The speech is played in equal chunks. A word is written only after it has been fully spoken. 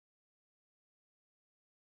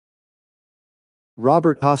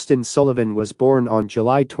Robert Austin Sullivan was born on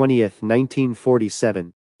July 20,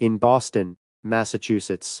 1947, in Boston,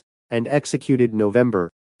 Massachusetts, and executed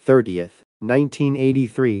November 30,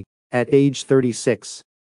 1983, at age 36,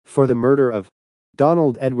 for the murder of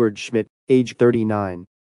Donald Edward Schmidt, age 39.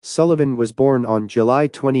 Sullivan was born on July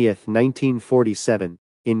 20, 1947,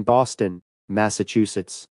 in Boston,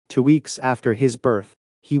 Massachusetts. 2 weeks after his birth,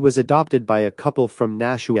 he was adopted by a couple from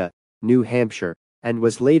Nashua, New Hampshire, and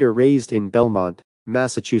was later raised in Belmont,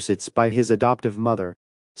 Massachusetts by his adoptive mother.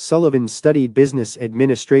 Sullivan studied business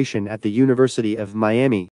administration at the University of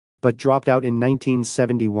Miami, but dropped out in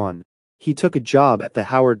 1971. He took a job at the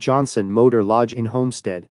Howard Johnson Motor Lodge in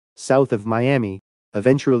Homestead, south of Miami,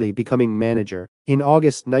 eventually becoming manager. In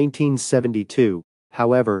August 1972,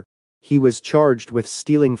 however, he was charged with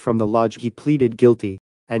stealing from the lodge. He pleaded guilty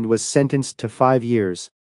and was sentenced to 5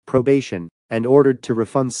 years probation and ordered to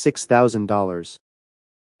refund $6,000.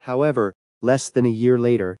 However, less than a year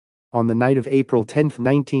later, on the night of April 10,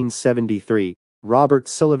 1973, Robert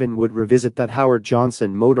Sullivan would revisit that Howard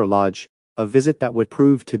Johnson Motor Lodge, a visit that would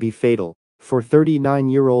prove to be fatal for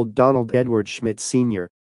 39-year-old Donald Edward Schmidt Sr.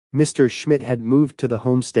 Mr. Schmidt had moved to the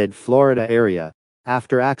Homestead, Florida area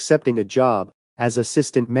after accepting a job as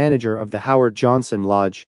assistant manager of the Howard Johnson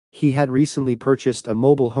Lodge. He had recently purchased a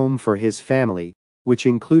mobile home for his family, which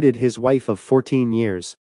included his wife of 14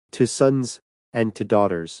 years, 2 sons, and 2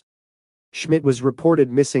 daughters. Schmidt was reported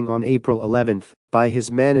missing on April 11 by his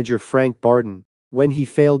manager Frank Barton when he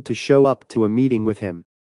failed to show up to a meeting with him.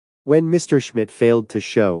 When Mr. Schmidt failed to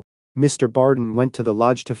show, Mr. Barton went to the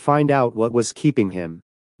lodge to find out what was keeping him.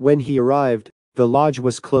 When he arrived, the lodge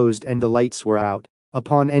was closed and the lights were out.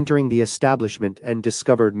 Upon entering the establishment and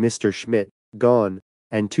discovered Mr. Schmidt gone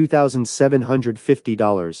and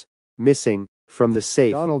 $2,750 missing from the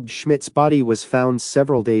safe. Donald Schmidt's body was found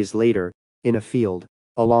several days later in a field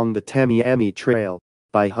along the Tamiami Trail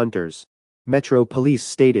by hunters. Metro Police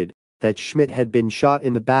stated that Schmidt had been shot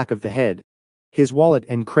in the back of the head. His wallet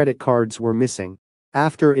and credit cards were missing.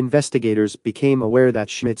 After investigators became aware that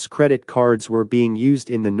Schmidt's credit cards were being used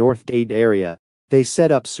in the North Dade area, they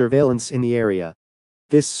set up surveillance in the area.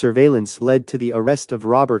 This surveillance led to the arrest of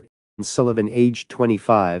Robert Sullivan, aged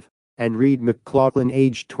 25, and Reed McLaughlin,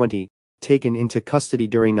 aged 20, taken into custody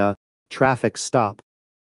during a traffic stop.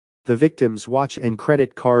 The victim's watch and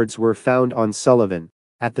credit cards were found on Sullivan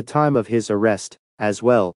at the time of his arrest, as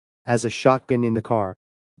well as a shotgun in the car.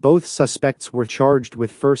 Both suspects were charged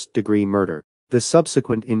with first-degree murder. The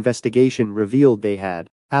subsequent investigation revealed they had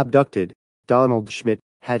abducted Donald Schmidt,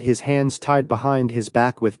 had his hands tied behind his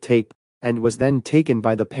back with tape, and was then taken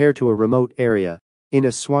by the pair to a remote area in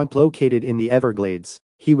a swamp located in the Everglades.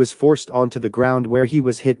 He was forced onto the ground where he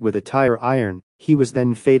was hit with a tire iron. He was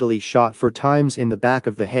then fatally shot 4 times in the back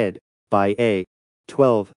of the head by a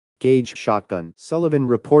 12-gauge shotgun. Sullivan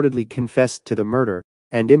reportedly confessed to the murder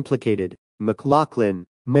and implicated McLaughlin.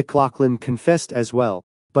 McLaughlin confessed as well,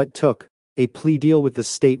 but took a plea deal with the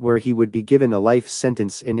state where he would be given a life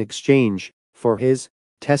sentence in exchange for his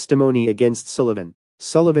testimony against Sullivan.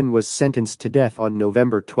 Sullivan was sentenced to death on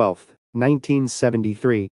November 12,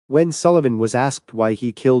 1973. When Sullivan was asked why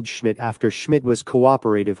he killed Schmidt after Schmidt was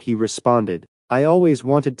cooperative, he responded, "I always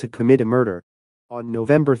wanted to commit a murder." On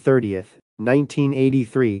November 30,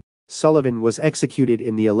 1983, Sullivan was executed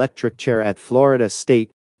in the electric chair at Florida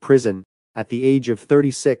State Prison. At the age of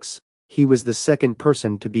 36, he was the second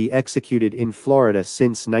person to be executed in Florida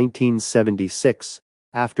since 1976,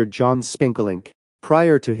 after John Spenkelink.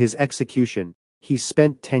 Prior to his execution, he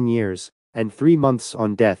spent 10 years and 3 months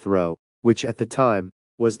on death row, which at the time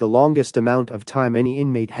was the longest amount of time any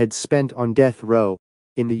inmate had spent on death row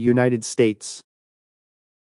in the United States.